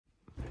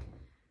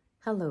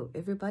Hello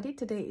everybody,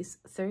 today is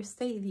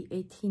Thursday the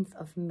 18th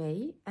of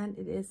May and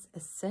it is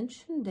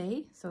Ascension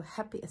Day, so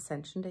happy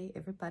Ascension Day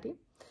everybody.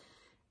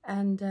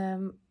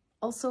 And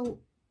also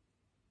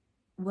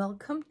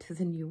welcome to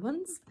the new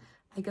ones.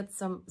 I got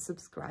some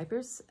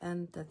subscribers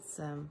and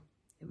that's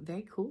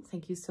very cool,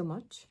 thank you so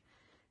much.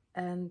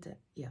 And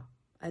yeah,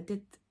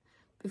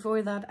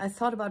 before that I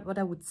thought about what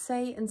I would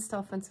say and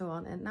stuff and so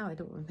on, and now I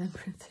don't remember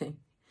a thing.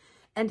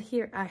 And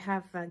here I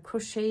have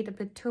crocheted a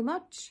bit too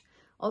much.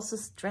 Also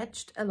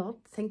stretched a lot.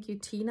 Thank you,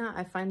 Tina.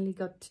 I finally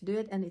got to do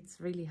it and it's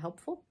really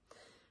helpful.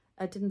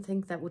 I didn't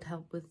think that would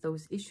help with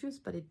those issues,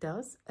 but it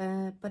does.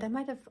 But I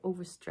might have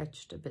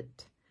overstretched a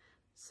bit.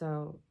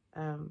 So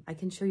I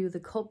can show you the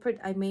culprit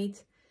I made,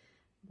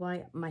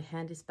 why my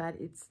hand is bad.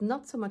 It's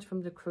not so much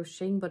from the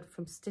crocheting, but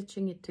from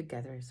stitching it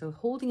together. So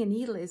holding a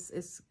needle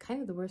is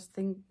kind of the worst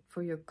thing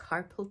for your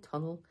carpal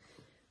tunnel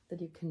that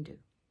you can do.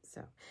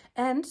 So,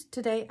 and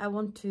today I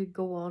want to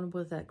go on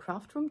with a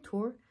craft room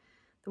tour.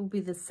 That will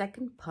be the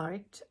second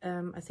part.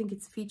 I think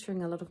it's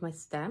featuring a lot of my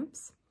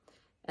stamps.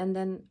 And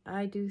then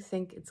I do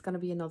think it's going to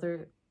be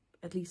another,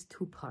 at least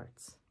 2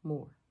 parts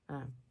more.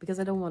 Because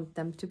I don't want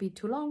them to be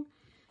too long.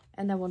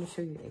 And I want to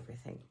show you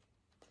everything.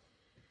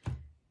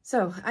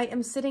 So I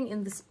am sitting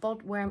in the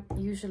spot where I'm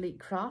usually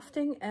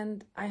crafting.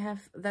 And I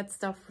have that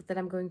stuff that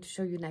I'm going to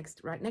show you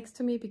next, right next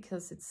to me.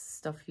 Because it's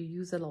stuff you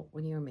use a lot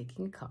when you're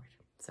making a card.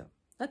 So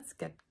let's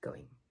get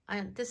going.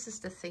 And this is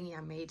the thingy I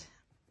made,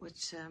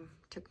 which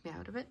took me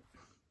out of it.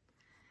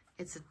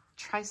 It's a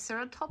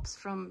triceratops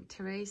from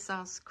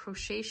Teresa's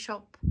crochet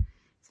shop.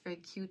 It's very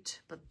cute,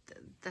 but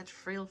that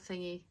frill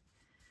thingy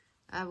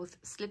with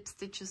slip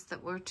stitches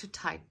that were too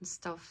tight and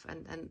stuff,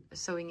 and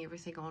sewing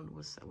everything on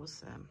was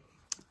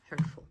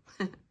hurtful.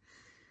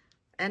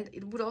 And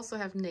it would also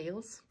have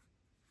nails,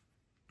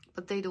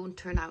 but they don't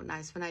turn out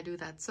nice when I do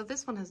that. So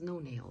this one has no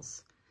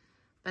nails.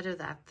 Better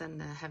that than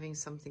having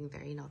something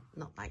very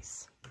not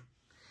nice.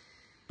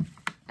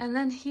 And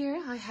then here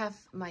I have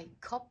my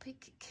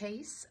Copic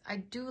case. I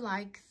do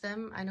like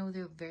them. I know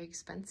they're very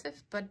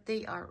expensive, but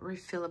they are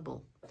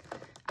refillable.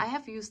 I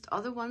have used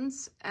other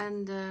ones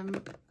and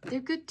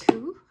they're good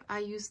too. I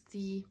used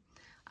the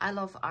I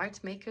Love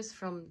Art Makers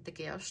from the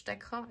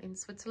Georgstecker in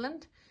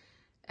Switzerland.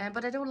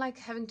 But I don't like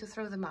having to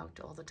throw them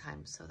out all the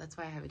time. So that's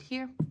why I have it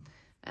here.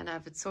 And I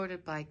have it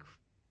sorted by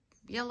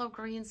yellow,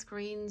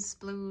 greens,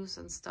 blues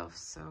and stuff.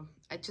 So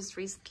I just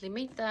recently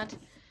made that.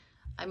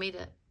 I made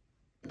a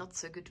not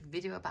so good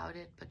video about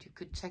it, but you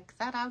could check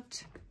that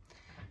out.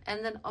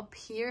 And then up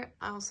here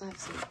I also have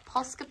some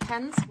Posca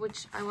pens,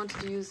 which I wanted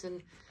to use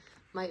in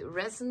my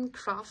resin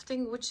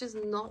crafting, which is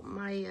not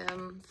my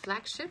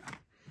flagship,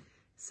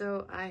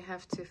 so I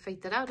have to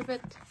fade that out a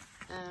bit,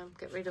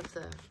 get rid of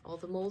all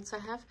the molds I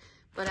have.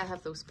 But I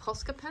have those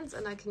Posca pens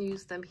and I can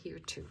use them here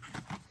too.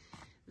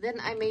 Then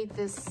I made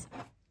this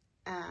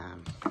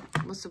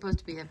was supposed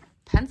to be a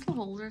pencil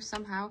holder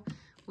somehow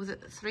with a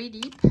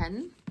 3D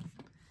pen.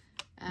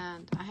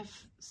 And I have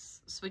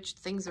switched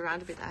things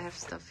around a bit. I have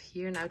stuff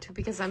here now too,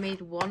 because I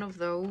made one of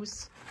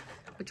those,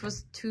 which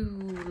was too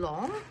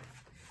long.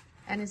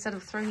 And instead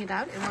of throwing it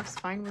out, it works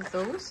fine with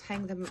those.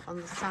 Hang them on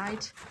the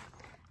side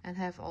and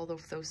have all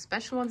of those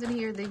special ones in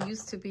here. They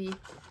used to be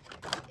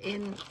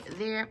in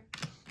there,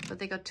 but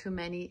they got too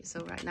many.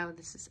 So right now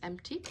this is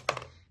empty.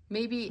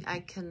 Maybe I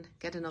can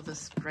get another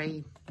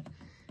spray.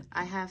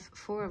 I have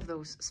 4 of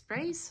those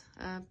sprays.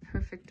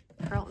 Perfect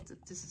pearl.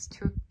 This is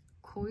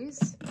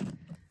turquoise.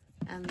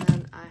 And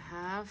then I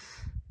have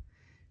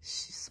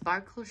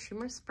Sparkle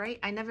Shimmer Spray.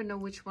 I never know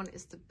which one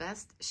is the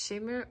best.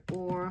 Shimmer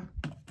or...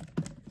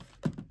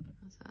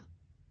 what's that?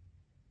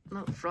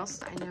 Not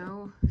Frost, I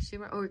know.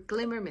 Shimmer or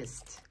Glimmer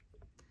Mist.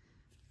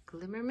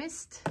 Glimmer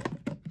Mist,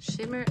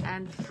 Shimmer,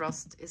 and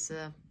Frost is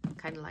a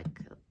kind of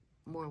like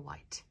more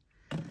white.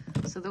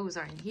 So those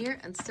are in here,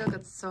 and still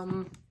got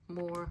some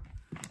more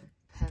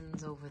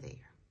pens over there.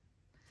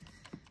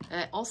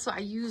 Also, I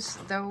use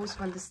those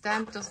when the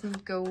stamp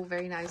doesn't go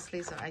very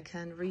nicely, so I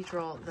can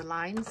redraw the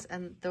lines,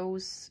 and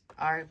those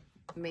are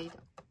made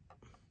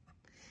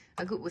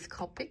good with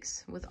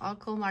Copics. With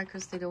alcohol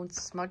markers, they don't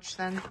smudge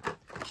then.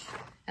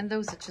 And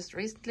those I just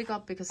recently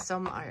got because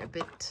some are a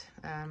bit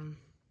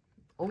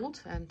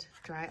old and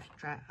dry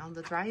on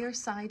the drier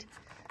side.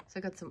 So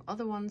I got some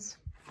other ones.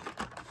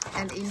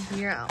 And in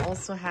here I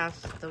also have,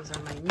 those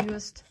are my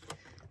newest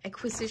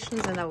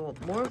acquisitions, and I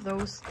want more of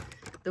those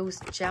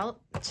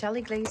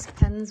jelly glaze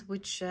pens,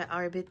 which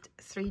are a bit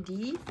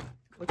 3D,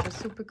 which are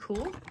super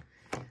cool.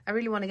 I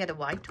really want to get a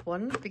white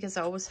one because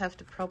I always have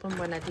the problem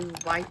when I do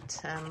white,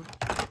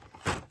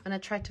 when I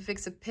try to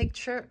fix a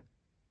picture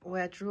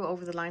where I drew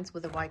over the lines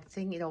with a white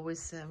thing, it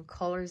always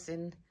colors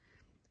in,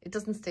 it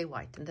doesn't stay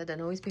white, and that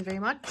annoys me very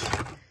much.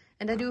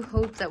 And I do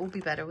hope that will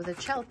be better with a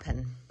gel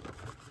pen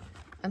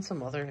and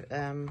some other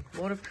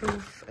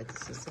waterproof.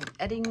 This is an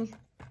edding.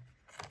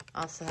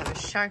 I also have a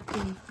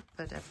Sharpie,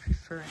 but I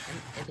prefer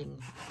an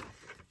edding.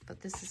 But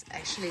this is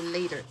actually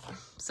later.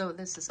 So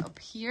this is up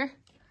here.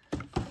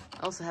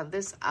 I also have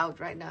this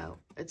out right now.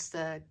 It's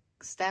the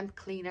stamp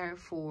cleaner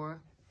for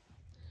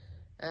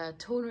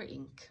toner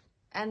ink.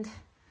 And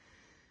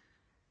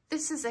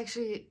This is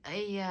actually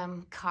a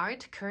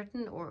card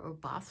curtain or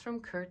bathroom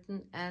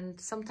curtain, and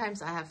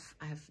sometimes I have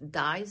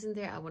dies in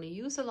there I want to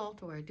use a lot,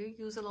 or I do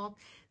use a lot.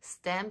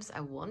 Stamps I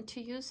want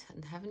to use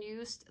and haven't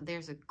used.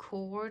 There's a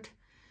cord,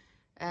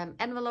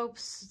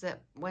 envelopes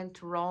that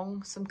went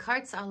wrong, some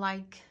cards I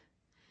like,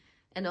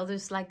 and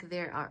others like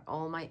there are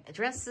all my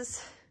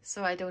addresses,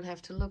 so I don't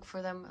have to look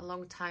for them a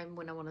long time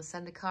when I want to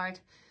send a card.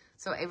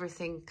 So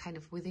everything kind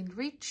of within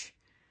reach.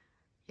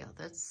 Yeah,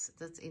 that's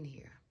in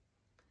here.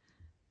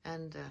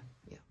 And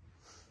yeah,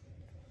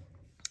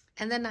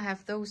 and then I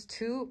have those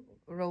two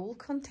roll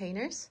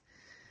containers,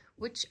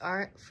 which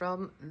are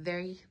from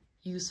Very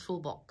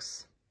Useful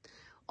Box.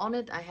 On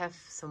it I have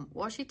some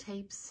washi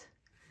tapes.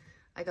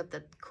 I got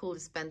that cool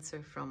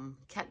dispenser from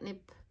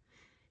Catnip.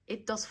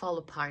 It does fall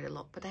apart a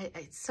lot, but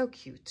it's so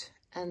cute.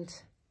 And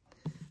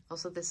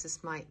also this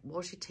is my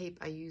washi tape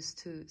I use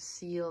to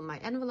seal my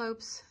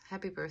envelopes.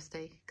 Happy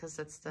birthday, because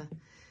that's the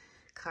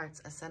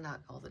cards I send out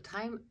all the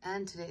time.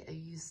 And today I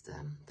used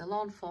the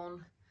Lawn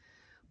Fawn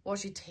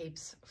washi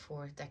tapes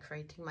for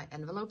decorating my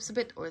envelopes a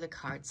bit, or the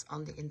cards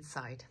on the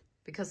inside,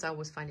 because I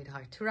always find it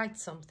hard to write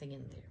something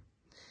in there.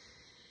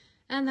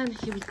 And then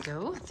here we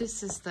go.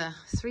 This is the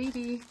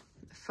 3D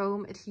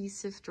foam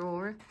adhesive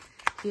drawer.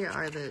 Here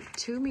are the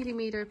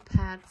 2mm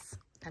pads,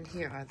 and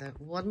here are the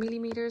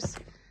 1mm,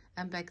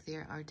 and back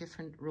there are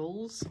different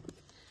rolls.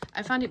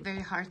 I found it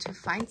very hard to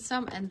find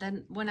some, and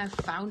then when I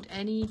found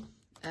any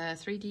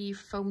 3D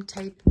foam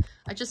tape,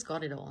 I just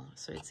got it all.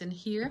 So it's in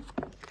here,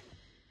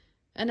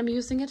 and I'm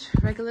using it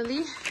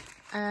regularly.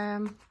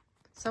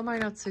 Some are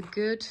not so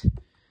good,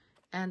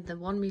 and the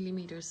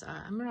 1mm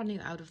I'm running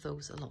out of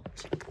those a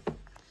lot.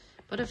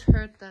 But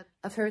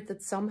I've heard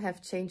that some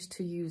have changed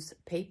to use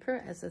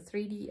paper as a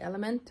 3D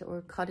element,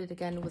 or cut it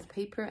again with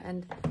paper,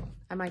 and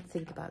I might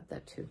think about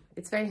that too.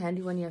 It's very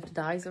handy when you have the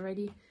dies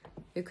already.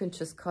 You can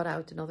just cut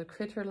out another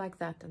critter like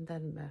that and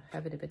then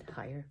have it a bit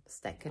higher,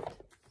 stack it.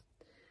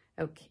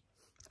 Okay,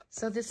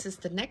 so this is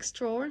the next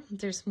drawer.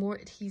 There's more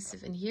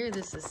adhesive in here.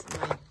 This is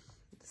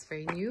it's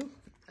very new.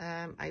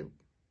 I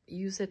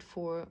use it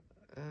for,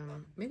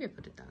 maybe I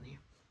put it down here.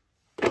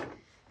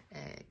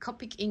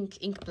 Copic ink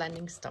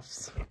blending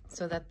stuffs,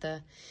 so that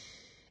the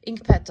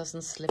ink pad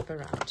doesn't slip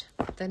around.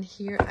 Then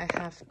here I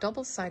have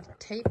double-sided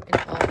tape in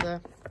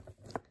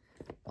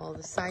all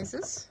the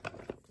sizes,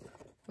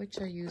 which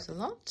I use a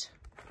lot.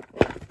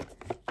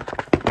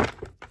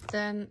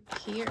 Then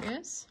here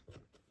is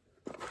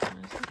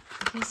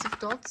adhesive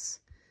dots.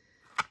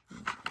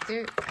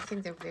 I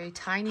think they're very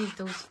tiny.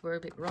 Those were a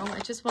bit wrong. I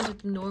just wanted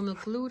the normal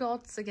glue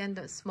dots, again,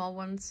 the small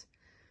ones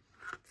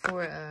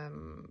for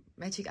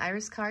Magic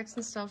Iris cards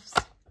and stuff.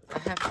 I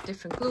have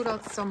different glue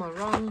dots. Some are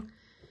wrong,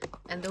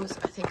 and those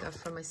I think are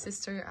from my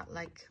sister,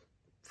 like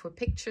for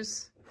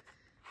pictures.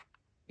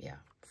 Yeah,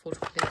 photo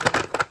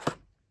playing.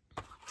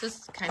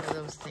 Just kind of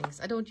those things.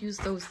 I don't use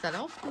those that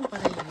often, but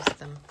I use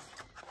them.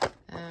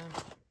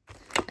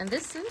 And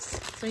this is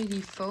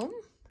 3D foam.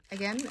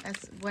 Again,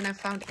 as when I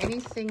found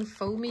anything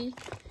foamy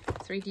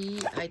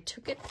 3D, I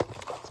took it.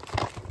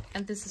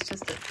 And this is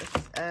just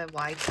a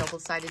white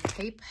double-sided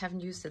tape.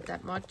 Haven't used it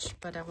that much,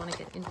 but I want to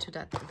get into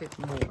that a bit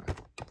more.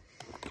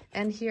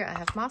 And here I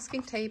have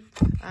masking tape.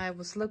 I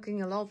was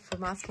looking a lot for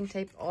masking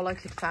tape. All I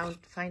could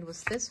find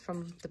was this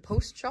from the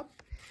post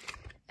shop.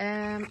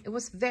 It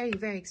was very,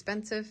 very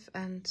expensive,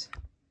 and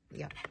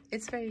yeah,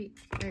 it's very,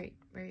 very,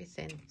 very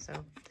thin. So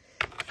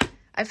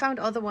I found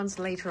other ones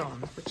later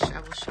on, which I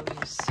will show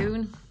you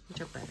soon, which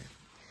are better.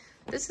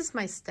 This is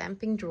my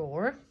stamping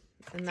drawer,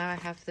 and now I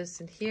have this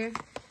in here.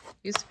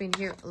 Used to be in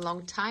here a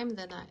long time,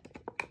 then I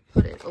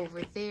put it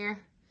over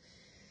there.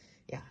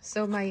 Yeah,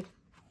 so I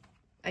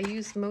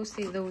use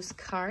mostly those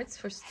cards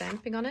for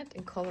stamping on it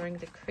and coloring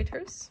the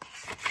critters.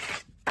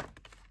 So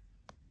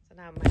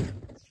now my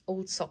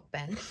old sock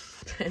bandage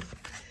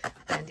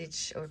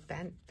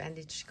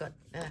got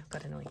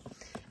annoying.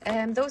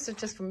 Those are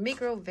just from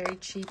Migros, very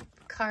cheap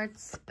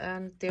cards,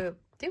 and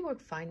they work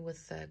fine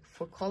with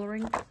for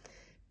coloring.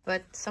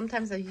 But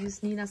sometimes I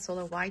use Nina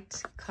Solar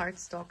White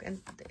cardstock,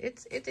 and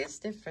it is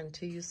different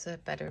to use a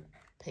better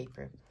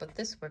paper, but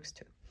this works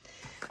too.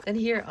 Then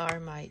here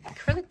are my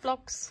acrylic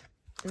blocks.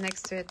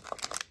 Next to it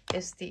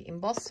is the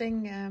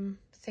embossing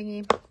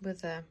thingy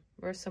with a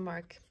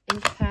Versamark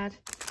ink pad,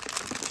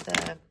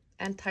 the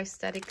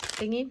anti-static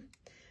thingy,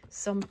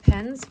 some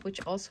pens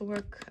which also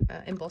work,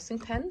 embossing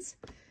pens,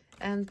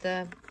 and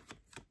the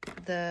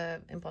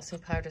embossing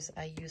powders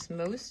I use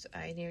most.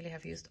 I nearly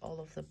have used all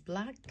of the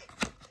black.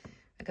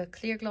 I got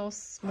clear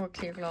gloss, more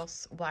clear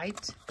gloss,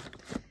 white.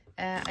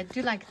 I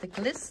do like the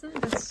glisten.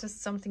 That's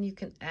just something you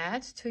can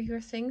add to your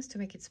things to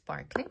make it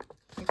sparkly.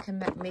 You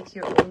can make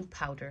your own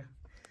powder.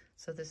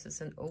 So this is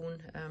an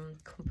own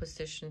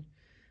composition.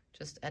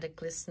 Just add a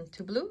glisten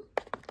to blue.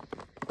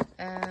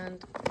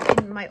 And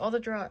in my other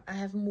drawer, I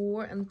have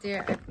more, and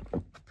there I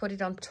put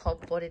it on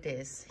top what it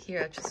is.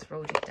 Here I just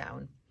wrote it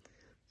down.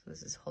 So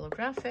this is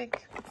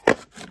holographic.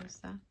 What is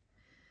that?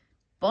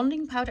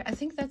 Bonding powder. I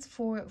think that's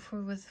for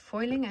with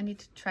foiling. I need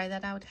to try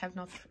that out. Have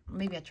not,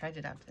 maybe I tried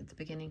it out at the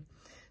beginning.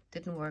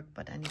 Didn't work,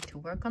 but I need to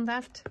work on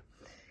that.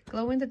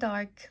 glow in the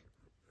dark.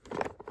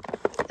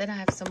 Then I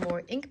have some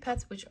more ink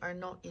pads, which are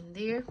not in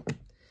there.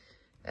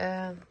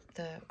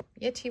 The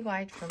Yeti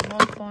white from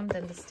Lawn,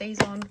 then the Stays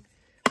On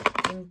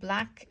in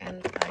black,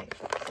 and I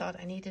thought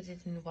I needed it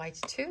in white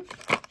too.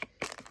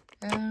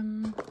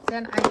 Then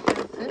I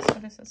have this,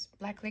 what is this?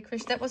 Black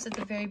licorice. That was at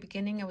the very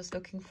beginning. I was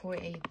looking for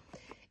a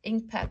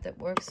ink pad that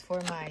works for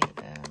my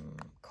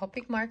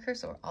Copic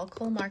markers or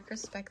alcohol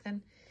markers back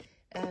then.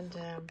 And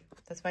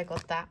that's why I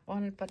got that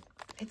one, but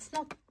it's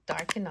not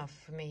dark enough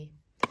for me.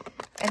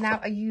 And now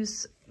I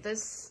use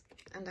this,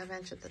 and I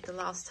mentioned that the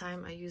last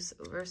time I use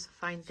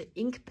VersaFine, the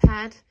ink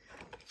pad,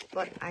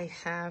 but I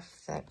have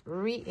that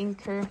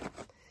re-inker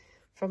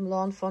from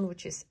Lawn Fawn,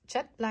 which is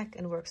jet black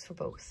and works for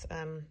both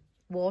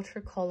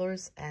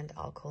watercolors and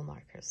alcohol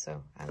markers,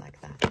 so I like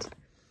that.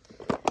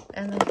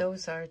 And then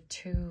those are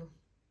two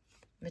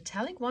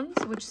metallic ones,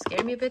 which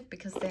scare me a bit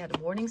because they had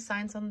warning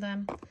signs on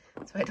them,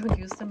 so I don't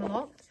use them a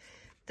lot.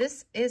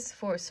 This is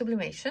for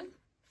sublimation.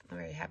 I'm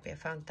very happy I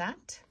found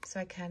that, so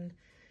I can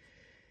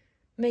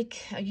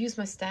use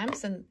my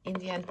stamps and in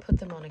the end put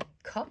them on a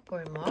cup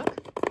or a mug.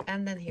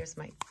 And then here's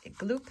my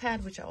glue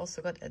pad, which I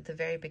also got at the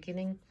very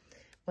beginning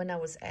when I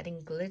was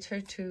adding glitter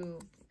to,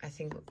 I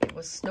think it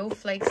was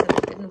snowflakes, and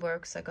it didn't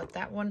work, so I got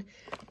that one,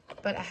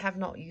 but I have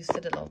not used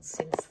it a lot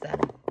since then.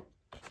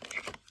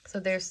 So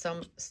there's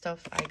some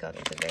stuff I got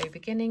at the very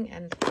beginning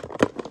and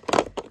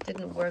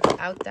didn't work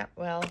out that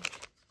well,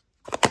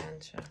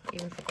 and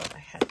even forgot I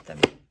had them.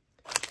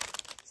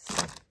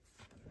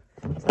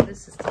 So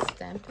this is the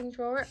stamping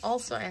drawer.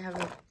 Also, I have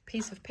a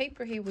piece of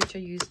paper here which I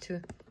use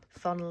to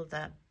funnel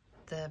the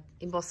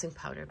embossing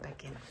powder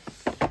back in.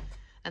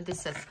 And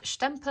this says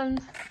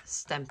Stempeln,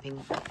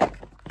 stamping,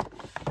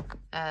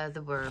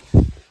 the verb.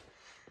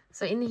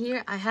 So in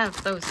here I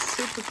have those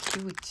super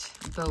cute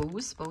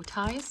bow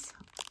ties.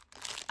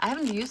 I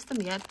haven't used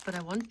them yet, but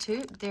I want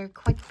to. They're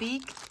quite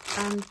big,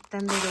 and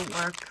then they don't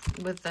work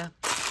with the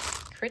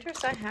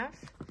critters I have.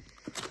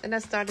 And I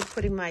started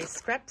putting my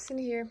scraps in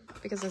here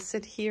because I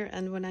sit here,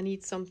 and when I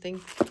need something,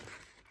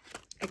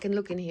 I can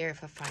look in here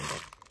if I find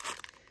it.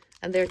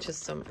 And they're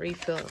just some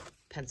refill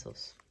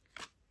pencils.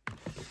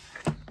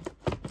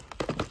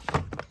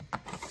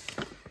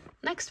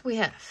 Next we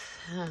have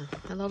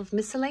a lot of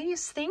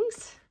miscellaneous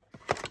things.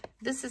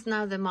 This is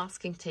now the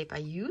masking tape I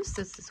use.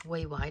 This is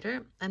way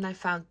wider, and I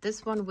found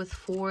this one with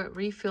 4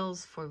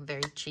 refills for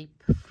very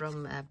cheap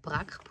from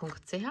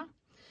brack.ch.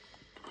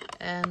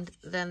 And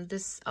then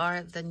this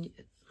are the,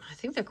 I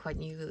think they're quite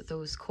new,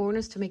 those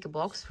corners to make a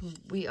box from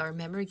We Are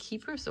Memory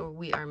Keepers, or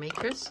We Are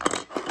Makers.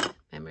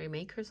 Memory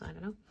Makers, I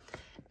don't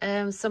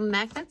know. Some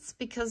magnets,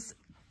 because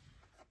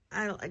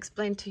I'll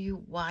explain to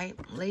you why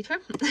later.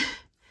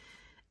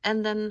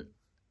 And then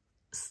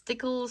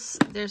stickles,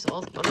 there's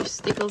all other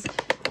stickles.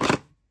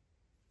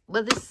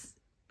 Well, this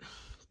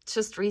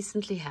just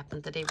recently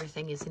happened that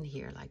everything is in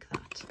here like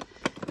that.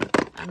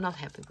 I'm not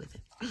happy with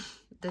it.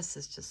 This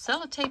is just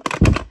sellotape.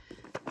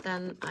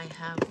 Then I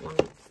have one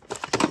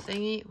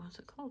thingy, what's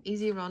it called?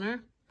 Easy Runner,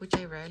 which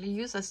I rarely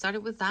use. I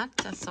started with that.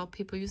 I saw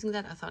people using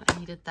that. I thought I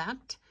needed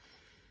that.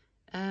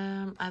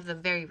 I have a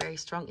very, very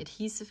strong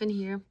adhesive in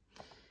here.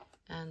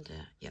 And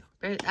yeah,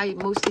 I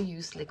mostly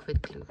use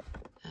liquid glue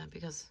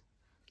because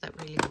that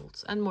really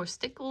holds. And more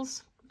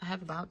stickles. I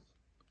have about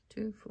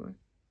 2, 4,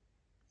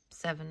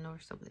 7 or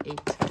something,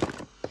 8.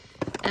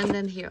 And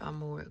then here are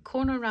more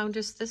corner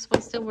rounders. This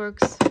one still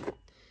works.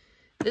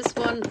 This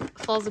one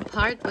falls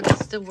apart, but it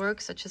still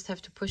works. I just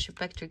have to push it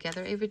back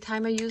together every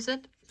time I use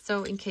it.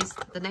 So in case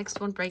the next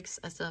one breaks,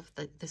 I still have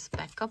this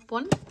backup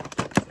one.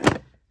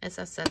 As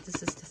I said,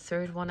 this is the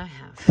 3rd one I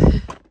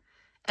have.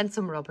 And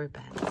some rubber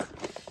bands.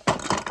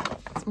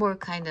 It's more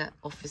kind of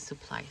office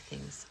supply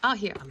things. Oh,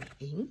 here are my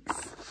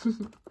inks.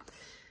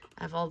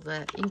 I have all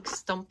the ink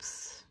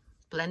stumps,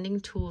 blending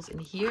tools in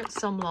here.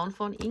 Some Lawn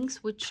Fawn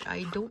inks, which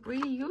I don't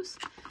really use.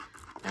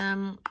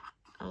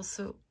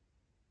 Also,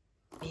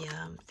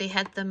 yeah, they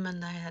had them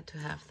and I had to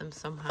have them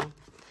somehow.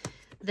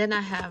 Then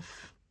I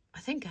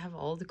think I have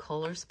all the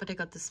colors, but I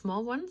got the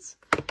small ones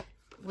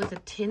with the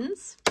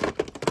tins.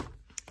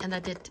 And I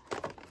did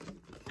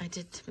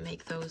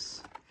make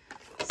those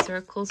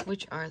circles,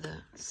 which are the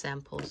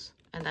samples.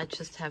 And I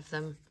just have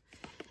them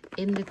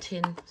in the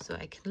tin so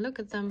I can look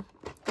at them.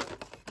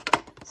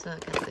 So I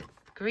got the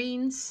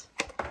greens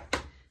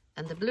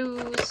and the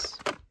blues.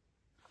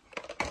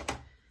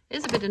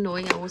 It's a bit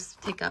annoying. I always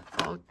take out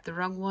the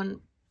wrong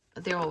one.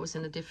 They're always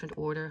in a different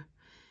order.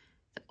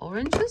 The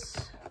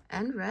oranges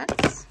and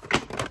reds,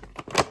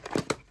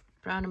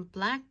 brown and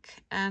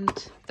black, and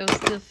those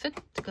still fit.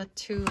 Got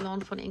 2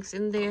 Lawn Fawn inks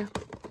in there.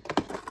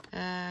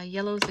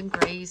 Yellows and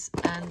grays,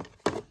 and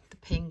the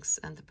pinks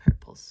and the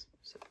purples.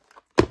 So.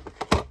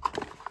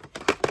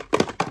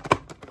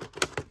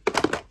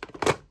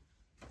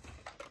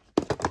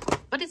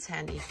 But it's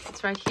handy.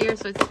 It's right here,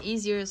 so it's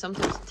easier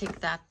sometimes to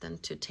take that than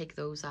to take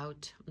those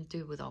out and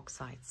do with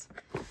oxides.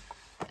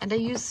 And I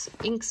use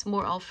inks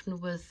more often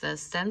with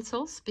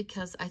stencils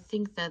because I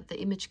think that the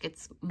image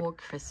gets more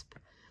crisp.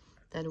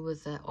 Then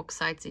with the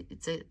oxides,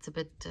 it's a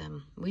bit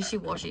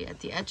wishy-washy at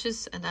the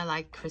edges, and I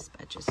like crisp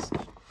edges.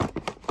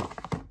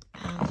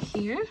 And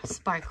here,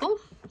 sparkle.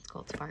 It's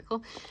called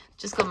sparkle.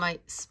 Just got my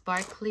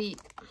sparkly,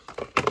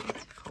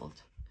 what's it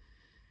called?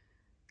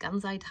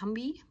 Ganze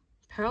Hambi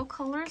pearl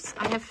colors.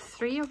 I have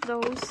 3 of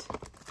those.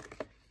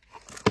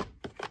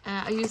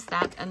 I use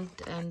that and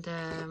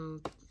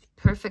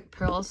perfect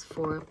pearls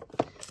for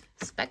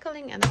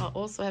speckling, and I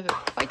also have a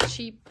quite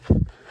cheap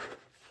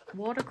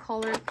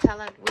watercolor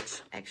palette,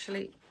 which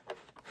actually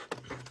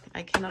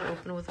I cannot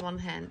open with one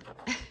hand,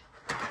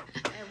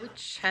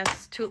 which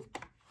has two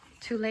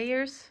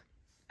layers,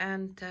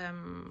 and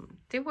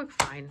they work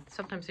fine.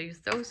 Sometimes I use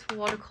those for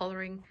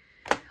watercoloring.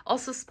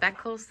 Also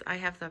speckles, I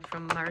have that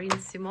from Marine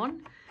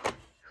Simon,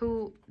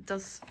 who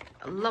does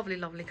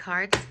lovely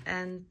cards,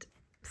 and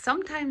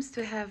sometimes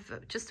to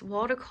have just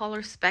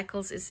watercolor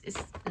speckles is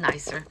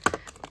nicer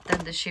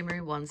than the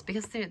shimmery ones,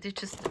 because they're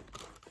just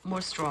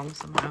more strong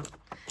somehow.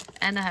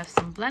 And I have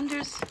some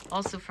blenders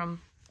also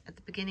from at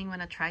the beginning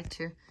when I tried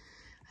to,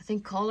 I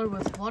think, color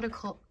with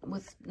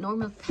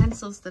normal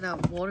pencils that are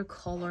water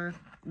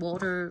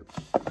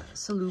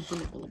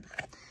soluble.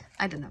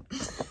 I don't know.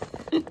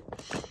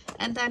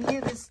 And then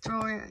here this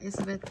drawer is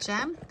a bit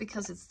jammed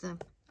because it's the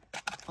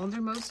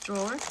undermost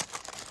drawer.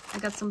 I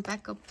got some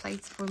backup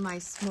plates for my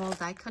small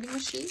die cutting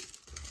machine,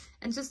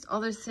 and just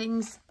other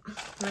things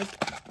like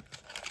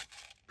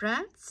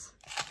brads.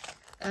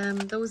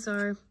 Those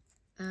are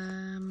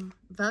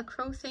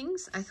Velcro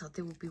things. I thought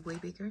they would be way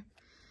bigger.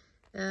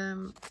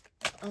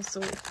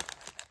 Also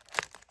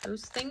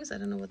those things, I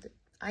don't know what the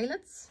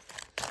eyelets,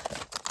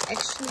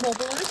 action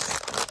wobblers,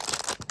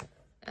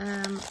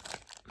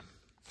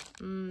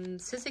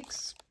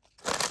 Sizzix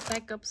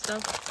backup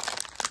stuff,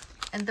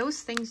 and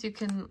those things you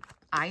can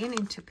iron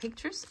into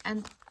pictures,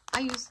 and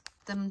I use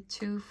them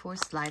too for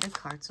slider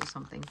cards or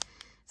something.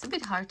 It's a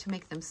bit hard to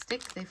make them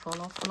stick, they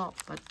fall off a lot,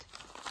 but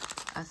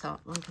I thought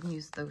one can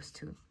use those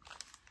too.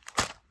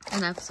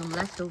 And I have some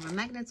leftover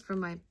magnets from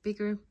my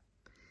bigger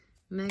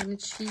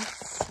magnet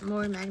sheets,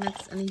 more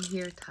magnets, and in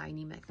here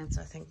tiny magnets,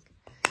 I think.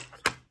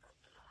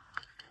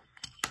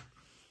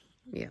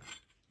 Yeah,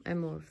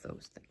 and more of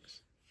those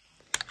things.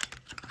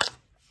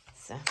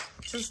 So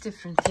just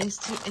different things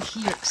to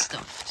adhere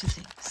stuff to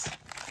things.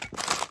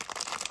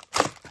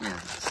 Yeah,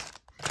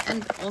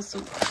 and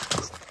also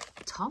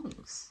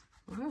tongs.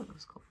 What are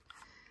those called?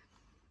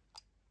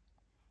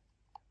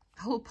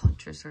 Hole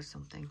punchers or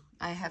something.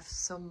 I have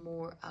some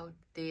more out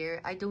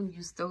there. I don't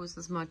use those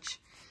as much.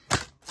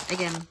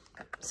 Again,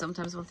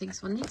 sometimes one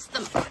thinks one needs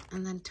them,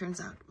 and then turns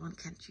out one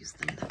can't use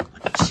them that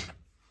much.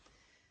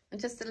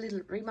 And just a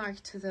little remark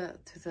to the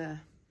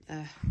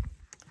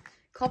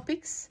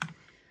Copics.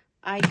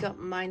 I got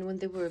mine when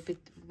they were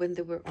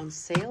on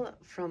sale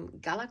from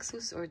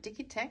Galaxus or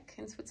Digitech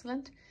in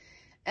Switzerland,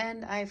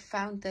 and I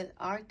found that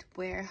Art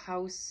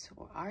Warehouse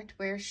or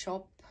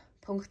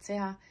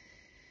artwareshop.ch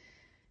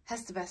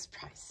has the best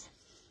price.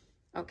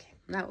 Okay,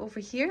 now over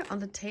here on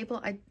the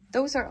table,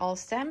 those are all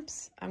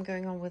stamps. I'm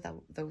going on with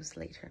those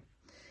later.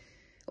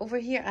 Over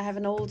here I have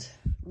an old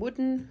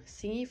wooden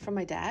thingy from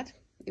my dad.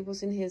 It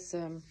was in his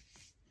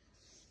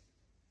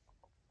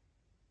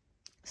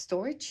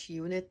storage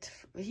unit.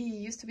 He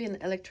used to be an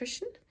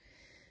electrician,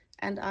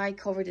 and I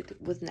covered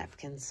it with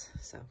napkins.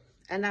 So,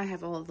 and I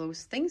have all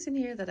those things in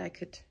here that I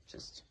could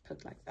just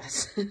put like that.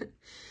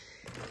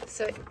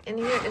 So in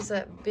here is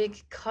a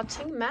big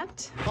cutting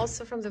mat,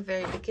 also from the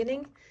very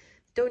beginning.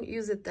 Don't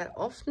use it that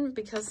often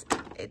because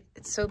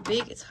it's so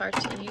big, it's hard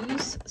to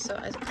use. So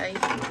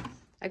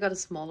I got a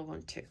smaller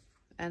one too,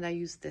 and I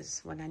use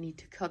this when I need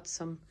to cut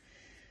some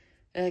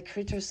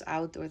critters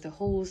out, or the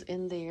holes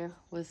in there,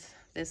 with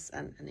this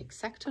and an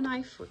X-Acto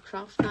knife or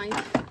craft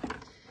knife.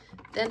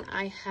 Then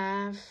I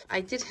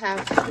did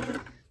have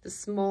the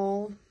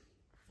small,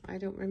 I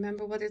don't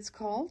remember what it's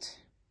called,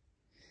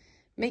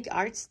 Make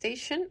Art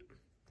Station.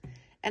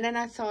 And then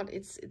I thought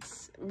it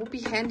would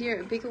be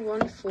handier, a bigger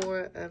one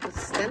for with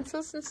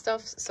stencils and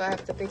stuff. So I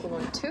have the bigger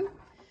one too.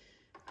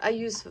 I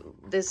use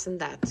this and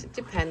that. It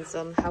depends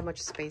on how much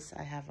space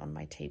I have on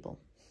my table.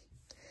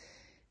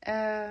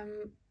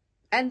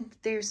 And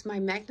there's my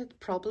magnet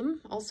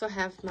problem. Also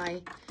have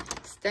my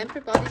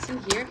stamper bodies in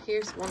here.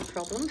 Here's one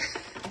problem.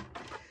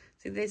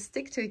 See, they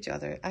stick to each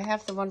other. I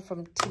have the one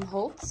from Tim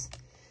Holtz,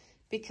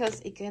 because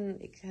it can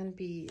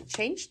be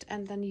changed,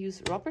 and then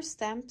use rubber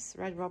stamps,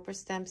 red rubber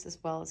stamps, as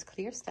well as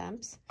clear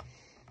stamps.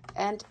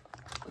 And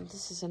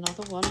this is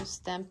another one,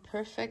 Stamp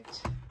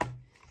Perfect,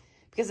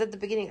 because at the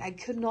beginning I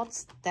could not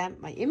stamp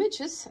my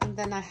images, and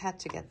then I had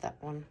to get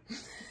that one.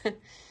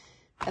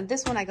 And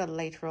this one I got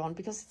later on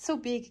because it's so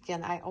big.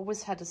 Again, I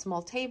always had a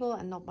small table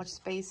and not much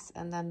space,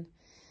 and then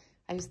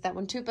I used that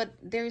one too. But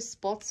there is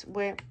spots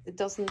where it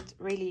doesn't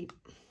really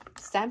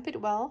stamp it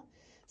well.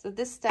 So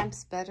this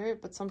stamps better,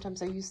 but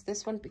sometimes I use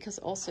this one because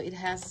also it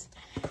has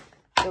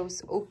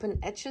those open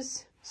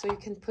edges, so you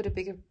can put a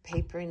bigger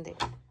paper in there.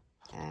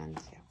 And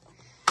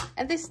yeah,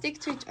 and they stick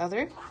to each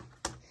other.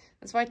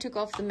 That's why I took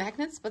off the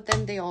magnets, but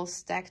then they all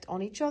stacked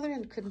on each other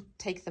and couldn't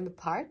take them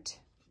apart.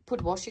 put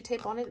washi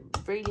tape on it.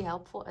 Really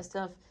helpful. I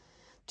still have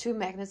 2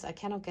 magnets I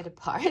cannot get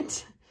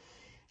apart.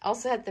 I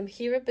also had them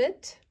here a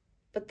bit,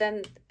 but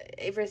then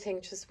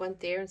everything just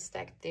went there and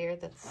stacked there.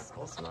 That's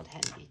also not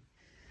handy.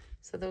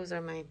 So those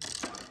are my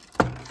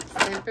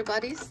stamper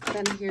buddies.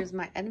 Then here's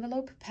my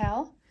envelope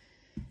pal,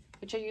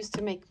 which I used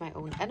to make my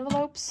own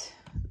envelopes.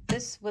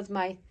 This with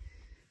my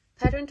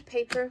patterned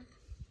paper,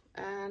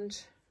 and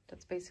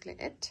that's basically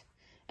it.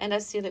 And I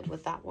seal it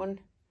with that one.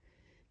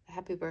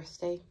 Happy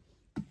birthday.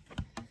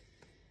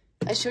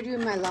 I showed you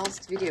in my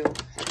last video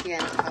at the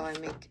end how I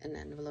make an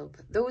envelope.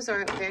 Those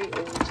are very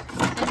old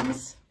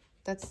things.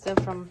 That's still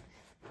from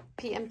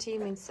PMT,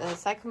 means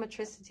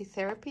psychometricity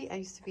therapy. I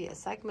used to be a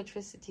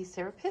psychometricity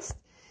therapist,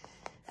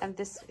 and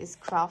this is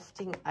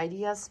crafting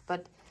ideas,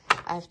 but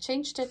I've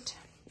changed it.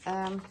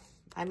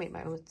 I made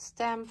my own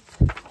stamp,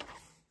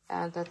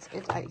 and that's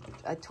it.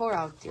 I tore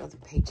out the other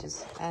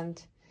pages, and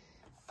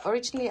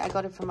originally I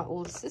got it from my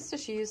older sister.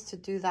 She used to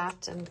do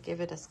that and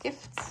give it as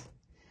gifts.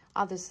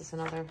 Oh, this is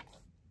another,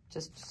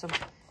 just some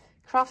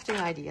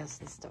crafting ideas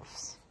and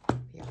stuffs.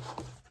 Yeah,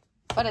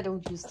 but I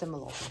don't use them a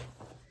lot.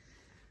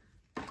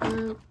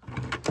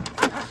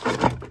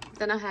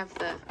 Then I have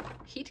the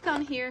heat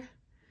gun here.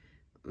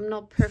 I'm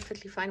not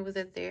perfectly fine with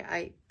it there.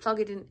 I plug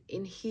it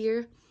in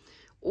here,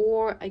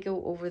 or I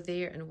go over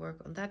there and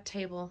work on that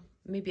table.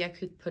 Maybe I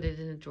could put it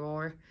in a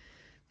drawer.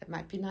 That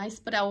might be nice,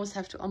 but I always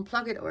have to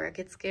unplug it, or I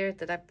get scared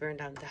that I burn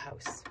down the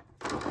house.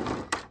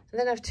 And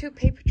then I have 2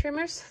 paper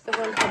trimmers. The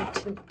one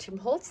from Tim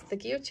Holtz, the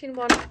guillotine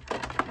one,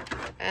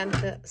 and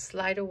the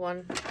slider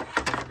one.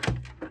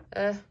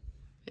 Yeah,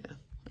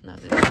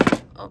 another.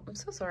 Oh, I'm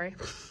so sorry.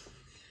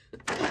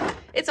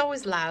 It's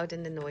always loud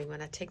and annoying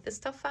when I take the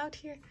stuff out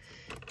here.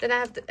 Then I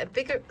have a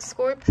bigger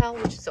score pal,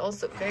 which is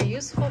also very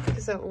useful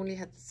because I only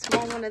had the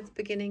small one at the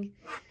beginning,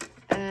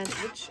 and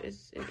which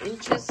is in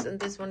inches, and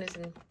this one is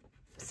in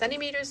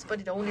centimeters,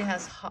 but it only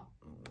has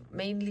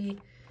mainly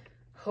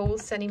whole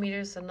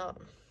centimeters and not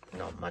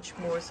much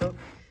more. So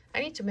I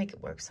need to make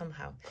it work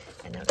somehow.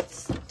 And now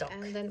it's stuck.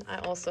 And then I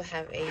also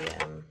have a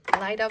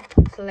light up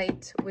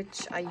plate,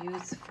 which I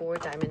use for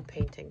diamond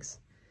paintings.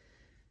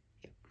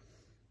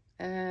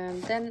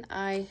 And then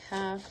I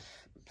have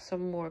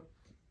some more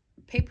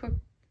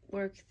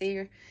paperwork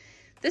there.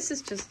 This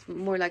is just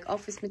more like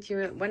office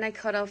material. When I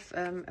cut off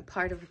a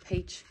part of a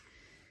page,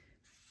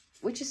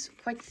 which is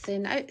quite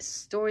thin, I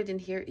store it in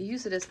here,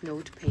 use it as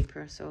note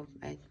paper. So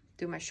I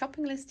do my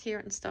shopping list here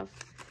and stuff.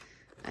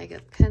 I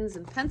got pens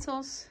and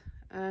pencils,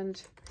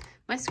 and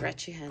my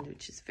scratchy hand,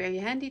 which is very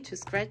handy to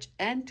scratch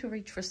and to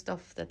reach for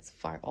stuff that's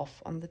far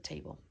off on the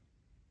table.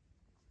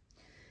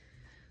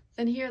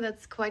 Then here,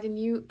 that's quite a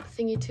new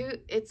thingy too.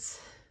 It's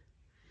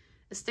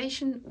a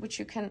station which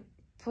you can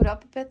put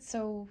up a bit,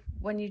 so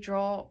when you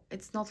draw,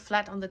 it's not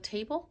flat on the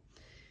table.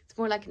 It's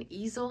more like an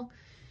easel.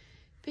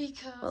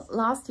 Because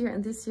last year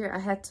and this year I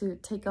had to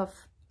take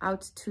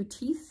out 2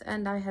 teeth,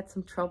 and I had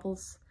some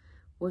troubles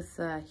with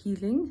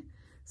healing.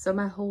 So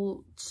my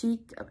whole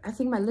cheek, I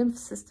think my lymph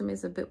system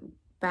is a bit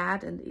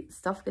bad, and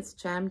stuff gets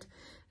jammed.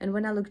 And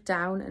when I look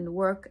down and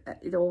work,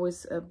 it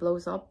always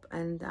blows up,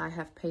 and I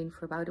have pain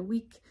for about a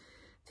week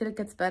till it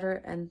gets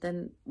better. And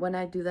then when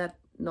I do that,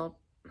 not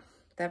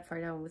that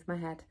far down with my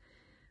head,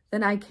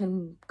 then I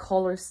can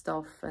color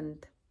stuff.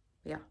 And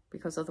yeah,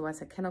 because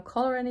otherwise I cannot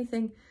color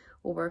anything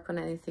or work on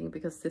anything,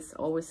 because this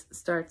always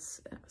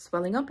starts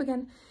swelling up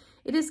again.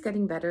 It is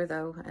getting better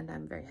though, and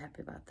I'm very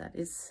happy about that.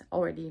 It's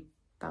already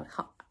about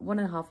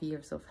 1.5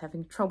 years of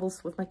having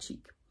troubles with my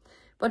cheek,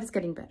 but it's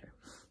getting better.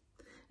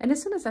 And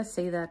as soon as I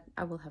say that,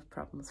 I will have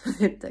problems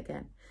with it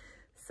again.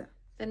 So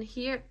then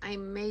here I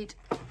made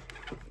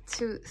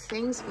 2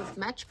 things with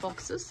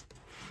matchboxes.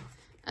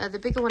 The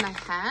bigger one I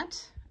had,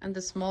 and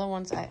the smaller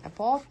ones I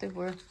bought. They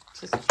were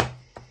just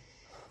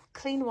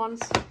clean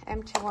ones,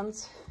 empty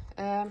ones.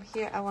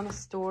 Here I want to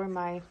store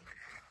my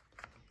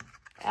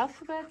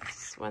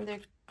alphabets when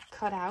they're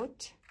cut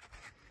out,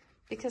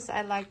 because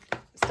I like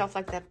stuff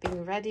like that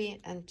being ready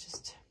and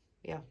just,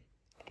 yeah,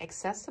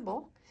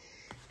 accessible.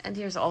 And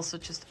here's also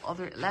just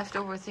other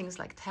leftover things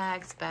like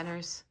tags,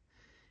 banners.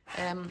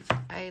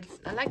 I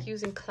like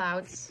using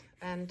clouds,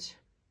 and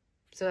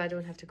so I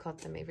don't have to cut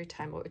them every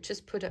time, or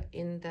just put it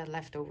in the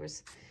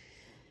leftovers.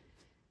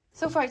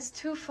 So far it's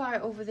too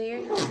far over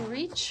there to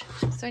reach,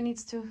 so it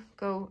needs to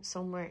go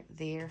somewhere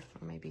there,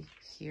 or maybe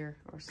here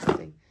or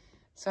something,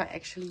 so I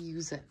actually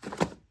use it.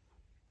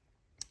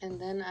 And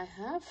then I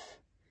have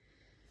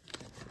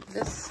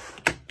this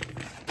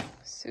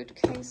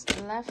suitcase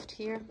left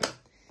here.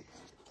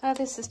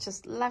 This is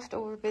just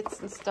leftover bits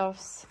and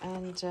stuffs,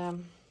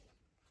 and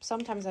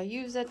sometimes I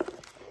use it.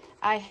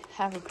 I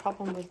have a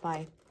problem with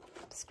my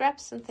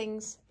scraps and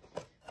things.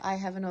 I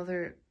have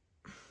another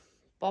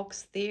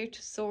box there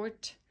to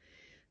sort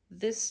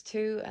this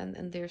too,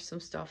 and there's some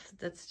stuff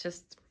that's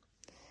just,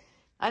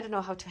 I don't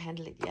know how to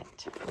handle it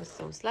yet with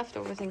those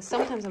leftover things.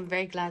 Sometimes I'm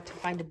very glad to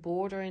find a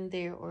border in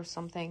there or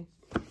something.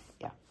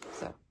 Yeah,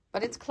 so,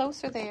 but it's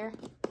closer there.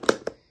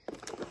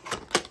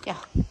 Yeah,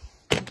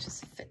 it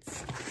just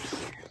fits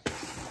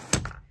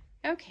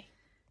here. Okay.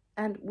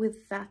 And with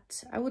that,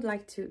 I would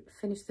like to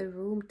finish the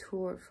room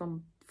tour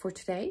for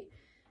today.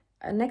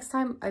 Next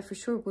time, I for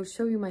sure will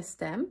show you my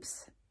stamps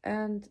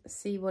and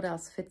see what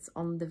else fits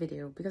on the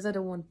video, because I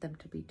don't want them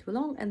to be too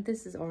long, and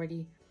this is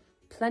already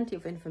plenty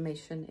of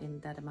information in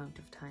that amount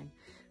of time.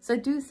 So I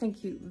do thank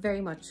you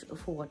very much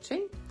for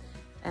watching,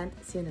 and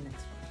see you in the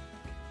next one.